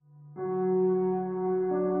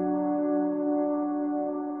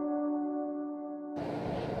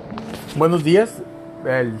Buenos días,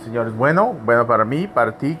 el Señor es bueno, bueno para mí,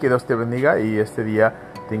 para ti, que Dios te bendiga y este día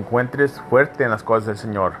te encuentres fuerte en las cosas del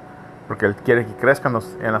Señor, porque Él quiere que crezcan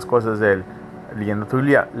en las cosas de Él. Leyendo tu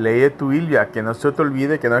Biblia, lee tu Biblia, que no se te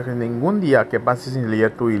olvide, que no dejes ningún día que pases sin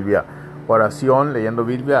leer tu Biblia. Oración, leyendo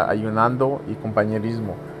Biblia, ayunando y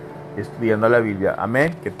compañerismo, estudiando la Biblia.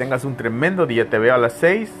 Amén, que tengas un tremendo día. Te veo a las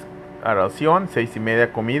 6, oración,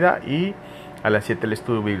 6:30 comida y a las 7 el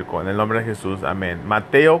estudio bíblico. En el nombre de Jesús, amén.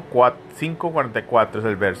 Mateo 5:44 es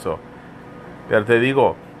el verso. Pero te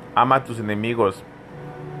digo, ama a tus enemigos,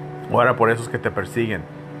 ora por esos que te persiguen.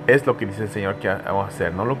 Es lo que dice el Señor que vamos a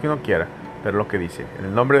hacer. No lo que uno quiera, pero lo que dice. En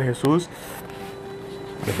el nombre de Jesús,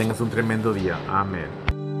 que tengas un tremendo día. Amén.